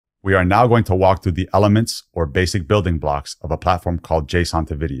We are now going to walk through the elements or basic building blocks of a platform called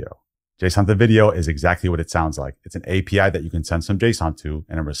JSON2Video. JSON2Video is exactly what it sounds like. It's an API that you can send some JSON to,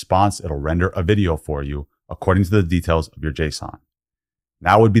 and in response, it'll render a video for you according to the details of your JSON.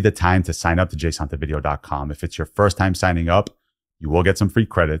 Now would be the time to sign up to JSON2Video.com. If it's your first time signing up, you will get some free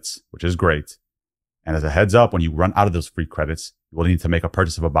credits, which is great. And as a heads up, when you run out of those free credits, you will need to make a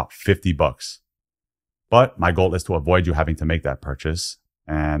purchase of about $50. But my goal is to avoid you having to make that purchase.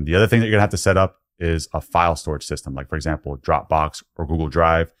 And the other thing that you're gonna have to set up is a file storage system, like for example, Dropbox or Google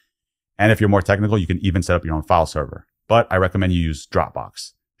Drive. And if you're more technical, you can even set up your own file server. But I recommend you use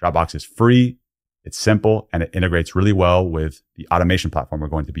Dropbox. Dropbox is free, it's simple, and it integrates really well with the automation platform we're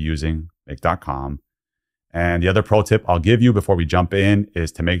going to be using, make.com. And the other pro tip I'll give you before we jump in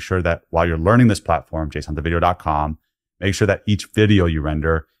is to make sure that while you're learning this platform, JSON2Video.com, make sure that each video you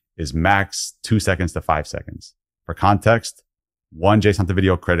render is max 2 seconds to 5 seconds. For context, one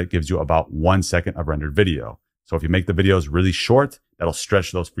JSON2Video credit gives you about 1 second of rendered video. So if you make the videos really short, that'll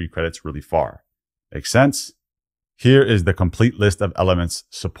stretch those free credits really far. Make sense? Here is the complete list of elements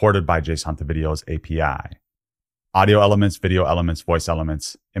supported by JSON2Video's API. Audio elements, video elements, voice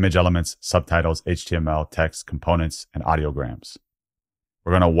elements, image elements, subtitles, HTML, text, components, and audiograms.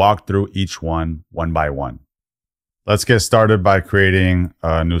 We're going to walk through each one by one. Let's get started by creating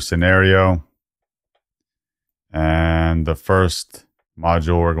a new scenario. And the first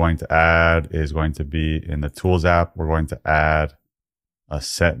module we're going to add is going to be in the Tools app. We're going to add a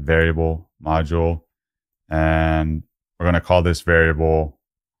set variable module. And we're going to call this variable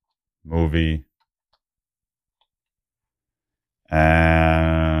movie.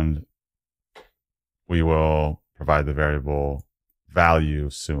 And we will provide the variable value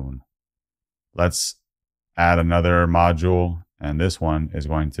soon. Let's add another module, and this one is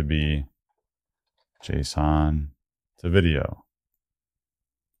going to be JSON2Video. All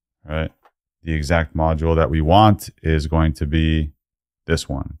right. The exact module that we want is going to be this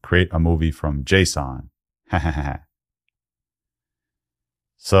one, create a movie from JSON.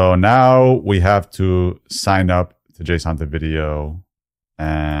 So now we have to sign up to JSON2Video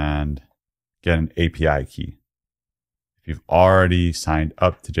and get an API key. If you've already signed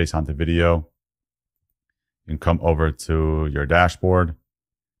up to JSON2Video, you can come over to your dashboard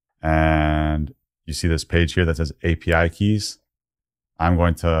and you see this page here that says API keys. I'm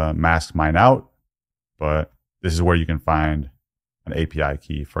going to mask mine out, but this is where you can find an API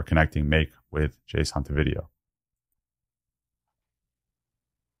key for connecting Make with JSON2Video.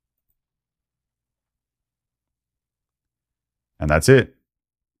 And that's it.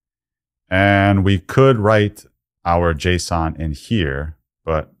 And we could write our JSON in here,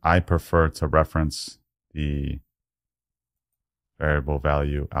 but I prefer to reference the variable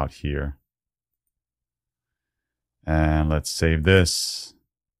value out here. And let's save this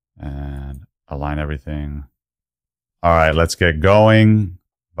and align everything. All right, let's get going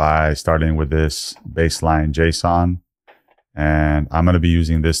by starting with this baseline JSON. And I'm going to be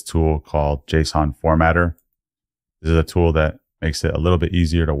using this tool called JSON Formatter. This is a tool that makes it a little bit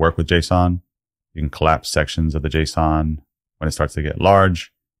easier to work with JSON. You can collapse sections of the JSON when it starts to get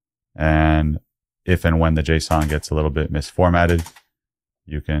large. And if and when the JSON gets a little bit misformatted,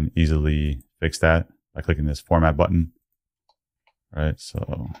 you can easily fix that by clicking this format button. All right, so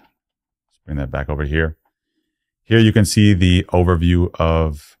let's bring that back over here. Here you can see the overview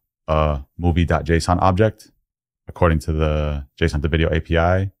of a movie.json object according to the JSON2Video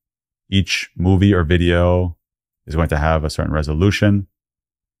API. Each movie or video is going to have a certain resolution.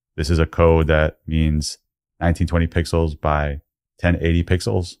 This is a code that means 1920 pixels by 1080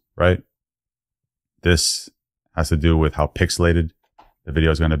 pixels, right? This has to do with how pixelated the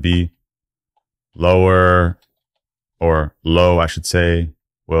video is going to be. Lower or low, I should say,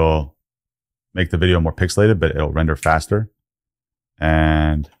 will make the video more pixelated, but it'll render faster.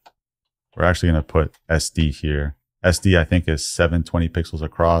 And we're actually going to put SD here. SD, I think, is 720 pixels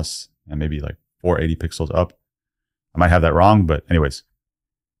across and maybe like 480 pixels up. I might have that wrong, but anyways,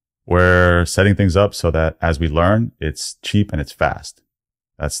 we're setting things up so that as we learn, it's cheap and it's fast.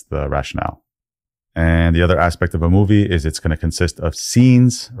 That's the rationale. And the other aspect of a movie is it's going to consist of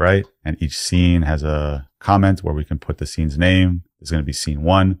scenes, right? And each scene has a comment where we can put the scene's name. There's going to be scene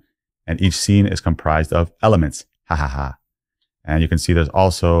 1, and each scene is comprised of elements. Ha ha ha. And you can see there's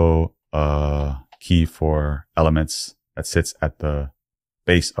also a key for elements that sits at the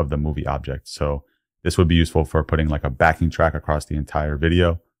base of the movie object. So this would be useful for putting like a backing track across the entire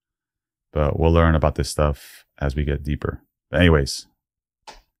video, but we'll learn about this stuff as we get deeper. But anyways,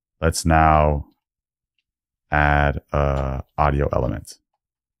 let's now add a audio element.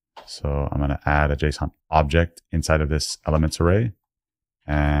 So I'm going to add a JSON object inside of this elements array.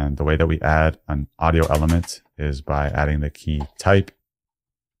 And the way that we add an audio element is by adding the key type,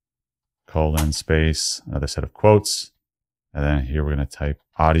 colon, space, another set of quotes. And then here we're going to type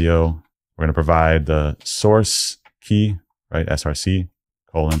audio. We're going to provide the source key, right? SRC,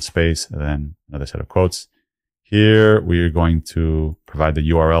 colon, space, and then another set of quotes. Here we are going to provide the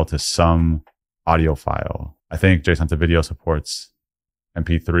URL to some audio file. I think JSON2Video supports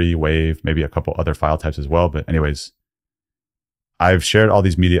MP3, WAV, maybe a couple other file types as well. But anyways, I've shared all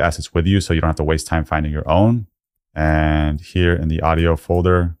these media assets with you so you don't have to waste time finding your own. And here in the audio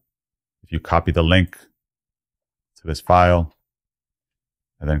folder, if you copy the link to this file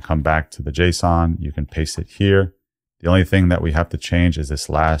and then come back to the JSON, you can paste it here. The only thing that we have to change is this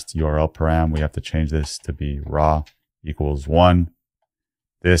last URL param. We have to change this to be raw equals 1.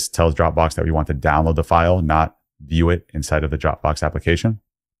 This tells Dropbox that we want to download the file, not view it inside of the Dropbox application.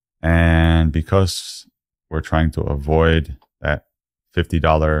 And because we're trying to avoid that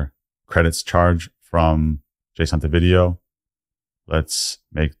 $50 credits charge from JSON2Video, let's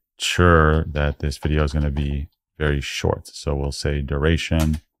make sure that this video is going to be very short. So we'll say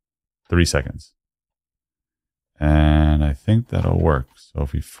duration 3 seconds. And I think that'll work. So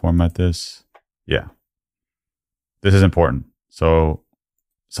if we format this, yeah, this is important. So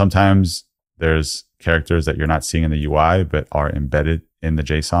sometimes there's characters that you're not seeing in the UI, but are embedded in the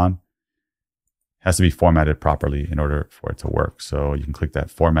JSON. It has to be formatted properly in order for it to work. So you can click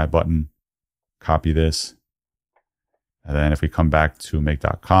that format button, copy this. And then if we come back to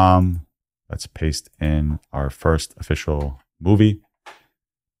make.com, let's paste in our first official movie,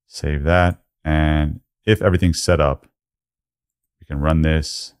 save that. And if everything's set up, we can run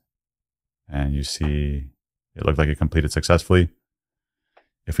this and you see it looked like it completed successfully.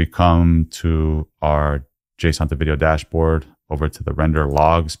 If we come to our JSON2Video dashboard over to the render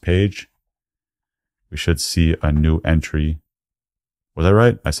logs page, we should see a new entry. Was I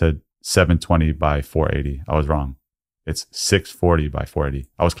right? I said 720 by 480. I was wrong. It's 640 by 480.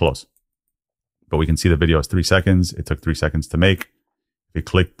 I was close. But we can see the video is 3 seconds. It took 3 seconds to make. If we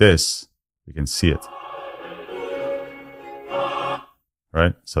click this, we can see it.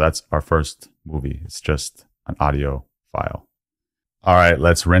 Right? So that's our first movie. It's just an audio file. All right,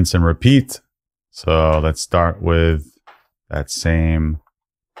 let's rinse and repeat. So let's start with that same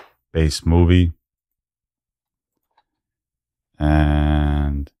base movie.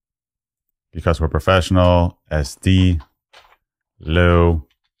 And because we're professional, SD, low,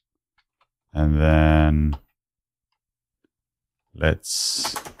 and then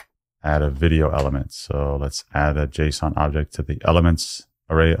let's add a video element. So let's add a JSON object to the elements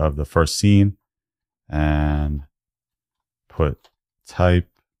array of the first scene and put type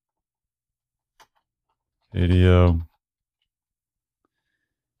video,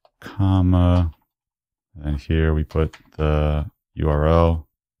 comma, and here we put the URL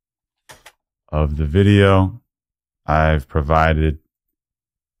of the video. I've provided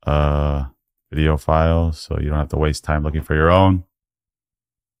a video file so you don't have to waste time looking for your own.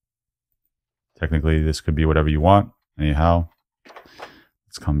 Technically, this could be whatever you want. Anyhow,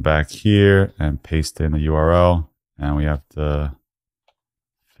 let's come back here and paste in the URL, and we have to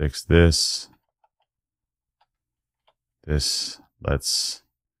fix this. Let's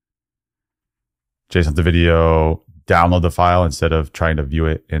JSON2Video download the file instead of trying to view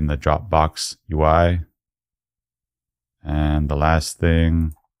it in the Dropbox UI. And the last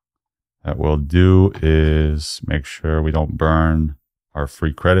thing that we'll do is make sure we don't burn our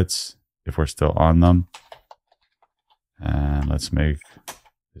free credits if we're still on them. And let's make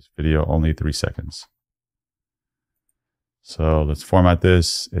this video only 3 seconds. So let's format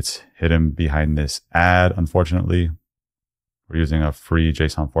this. It's hidden behind this ad, unfortunately. We're using a free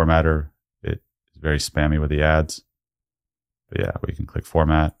JSON formatter. It is very spammy with the ads. But yeah, we can click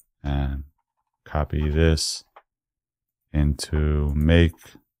format and copy this into make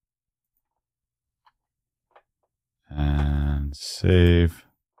and save.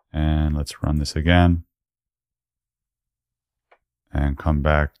 And let's run this again and come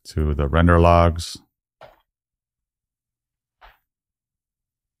back to the render logs.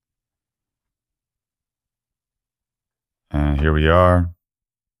 And here we are.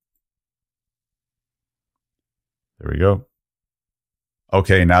 There we go.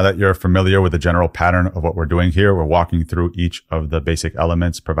 Okay, now that you're familiar with the general pattern of what we're doing here, we're walking through each of the basic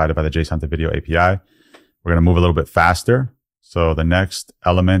elements provided by the JSON2Video API. We're going to move a little bit faster. So the next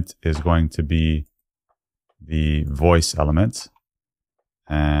element is going to be the voice element.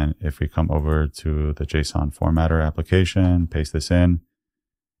 And if we come over to the JSON formatter application, paste this in,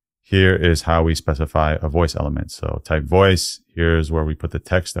 here is how we specify a voice element. So type voice, here's where we put the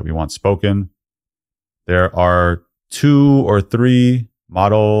text that we want spoken. There are 2 or 3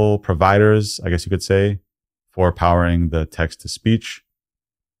 model providers, I guess you could say, for powering the text to speech.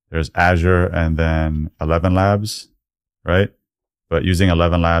 There's Azure and then 11 Labs, right? But using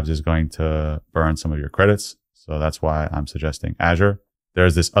 11 Labs is going to burn some of your credits. So that's why I'm suggesting Azure.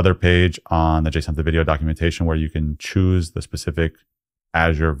 There's this other page on the JSON2Video documentation where you can choose the specific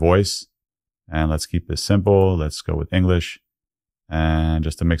Azure voice. And let's keep this simple. Let's go with English. And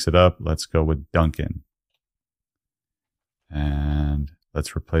just to mix it up, let's go with Duncan. And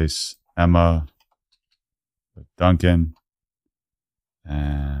let's replace Emma with Duncan.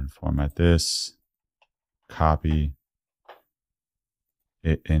 And format this. Copy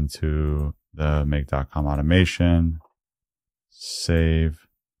it into the make.com automation. Save.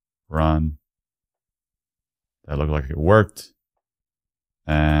 Run. That looked like it worked.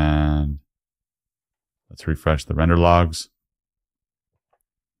 And let's refresh the render logs.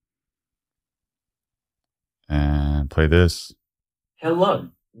 And play this. Hello,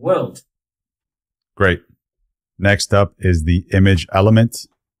 world. Great. Next up is the image element.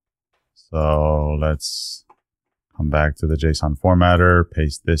 So let's come back to the JSON formatter,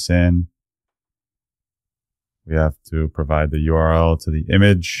 paste this in. We have to provide the URL to the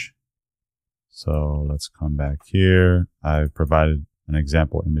image. So let's come back here. I've provided an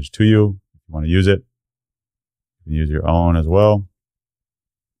example image to you. If you want to use it, you can use your own as well.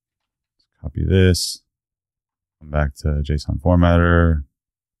 Copy this. Come back to JSON formatter.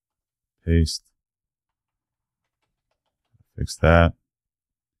 Paste. Fix that.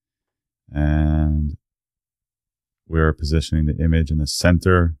 And we're positioning the image in the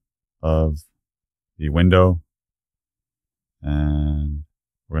center of the window. And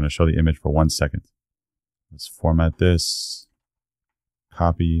we're going to show the image for 1 second. Let's format this,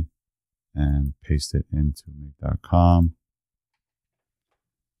 copy, and paste it into make.com.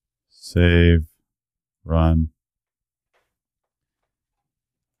 Save, run.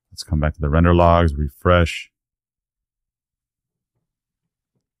 Let's come back to the render logs, refresh.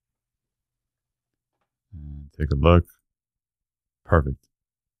 And take a look. Perfect.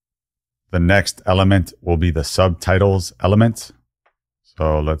 The next element will be the subtitles element.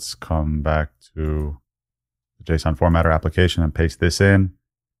 So let's come back to the JSON formatter application and paste this in.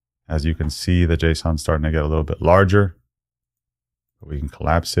 As you can see, the JSON is starting to get a little bit larger. But we can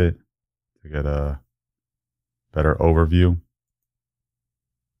collapse it to get a better overview.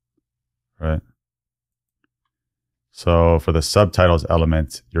 Right. So for the subtitles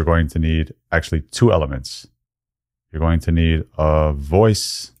element, you're going to need actually 2 elements. You're going to need a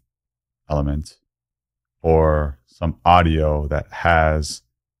voice element or some audio that has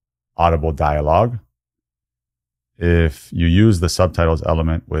audible dialogue. If you use the subtitles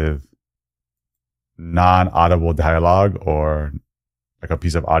element with non-audible dialogue or like a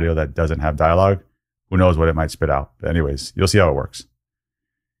piece of audio that doesn't have dialogue, who knows what it might spit out. But anyways, you'll see how it works.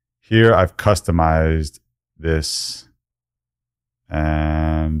 Here I've customized this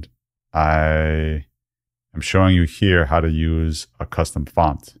and I am showing you here how to use a custom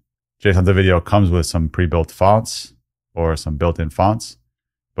font. JSON2Video comes with some pre-built fonts or some built-in fonts,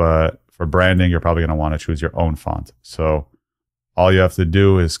 but for branding, you're probably going to want to choose your own font. So all you have to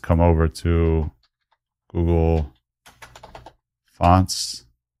do is come over to Google Fonts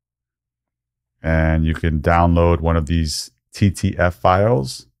and you can download one of these TTF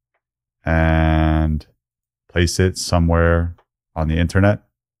files and place it somewhere on the internet.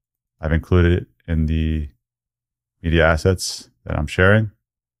 I've included it in the media assets that I'm sharing.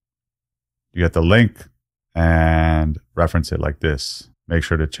 You get the link and reference it like this. Make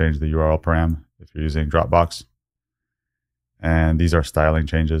sure to change the URL param if you're using Dropbox. And these are styling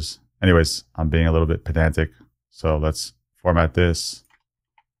changes. Anyways, I'm being a little bit pedantic. So let's format this,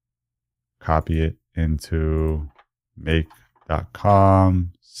 copy it into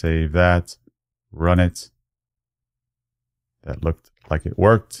make.com, save that, run it. That looked like it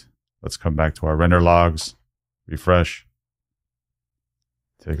worked. Let's come back to our render logs, refresh,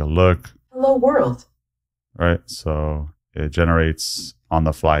 take a look. Hello, world. Right, so it generates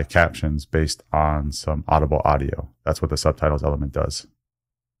on-the-fly captions based on some audible audio. That's what the subtitles element does.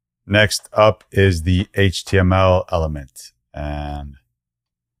 Next up is the HTML element. And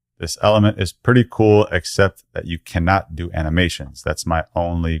this element is pretty cool, except that you cannot do animations. That's my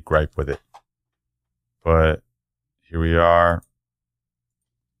only gripe with it. But here we are.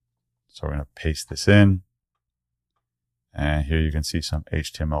 So we're going to paste this in. And here you can see some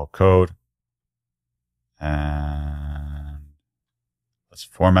HTML code. And let's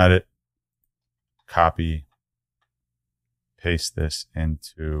format it, copy, paste this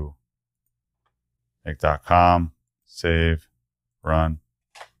into make.com, save, run,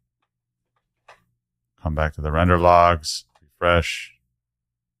 come back to the render logs, refresh,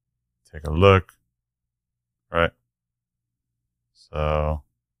 take a look, right? So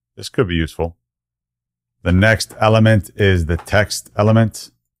this could be useful. The next element is the text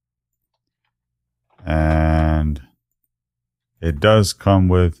element. And it does come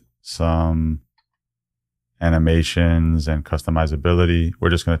with some animations and customizability. We're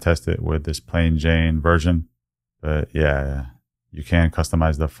just going to test it with this plain Jane version. But yeah, you can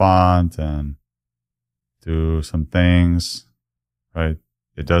customize the font and do some things, right?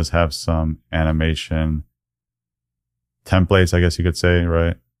 It does have some animation templates, I guess you could say,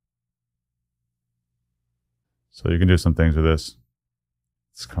 right? So you can do some things with this.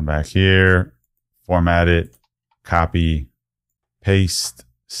 Let's come back here, format it, copy, paste,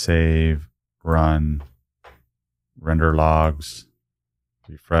 save, run, render logs,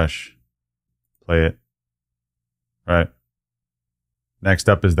 refresh, play it, right? Next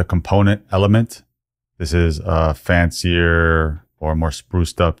up is the component element. This is a fancier or more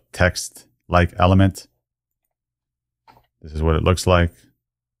spruced up text-like element. This is what it looks like.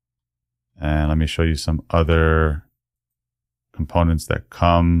 And let me show you some other components that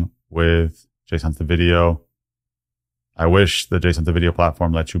come with JSON2Video. I wish the JSON2Video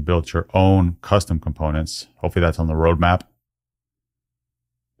platform lets you build your own custom components. Hopefully that's on the roadmap.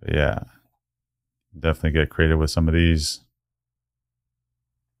 But yeah, definitely get creative with some of these.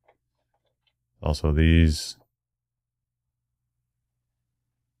 Also these.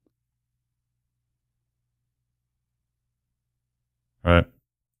 All right.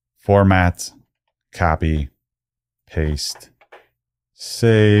 Format, copy, paste,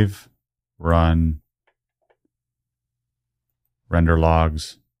 save, run, render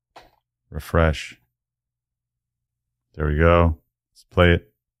logs, refresh. There we go. Let's play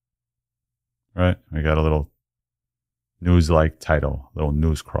it. All right. We got a little news-like title, a little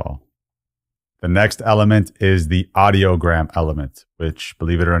news crawl. The next element is the audiogram element, which,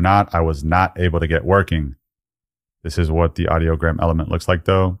 believe it or not, I was not able to get working. This is what the audiogram element looks like,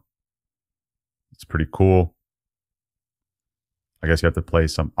 though. It's pretty cool. I guess you have to play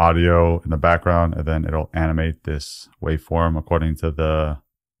some audio in the background, and then it'll animate this waveform according to the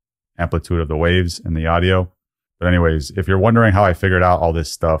amplitude of the waves in the audio. But anyways, if you're wondering how I figured out all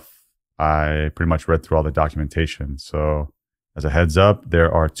this stuff, I pretty much read through all the documentation. So as a heads up,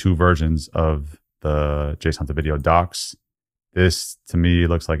 there are two versions of the JSON2Video docs. This, to me,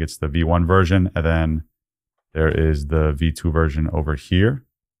 looks like it's the V1 version, and then there is the V2 version over here,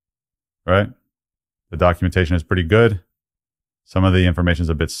 right? The documentation is pretty good. Some of the information is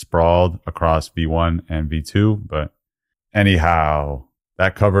a bit sprawled across V1 and V2, but anyhow,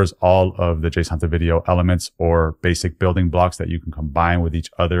 that covers all of the JSON2Video elements or basic building blocks that you can combine with each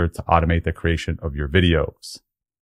other to automate the creation of your videos.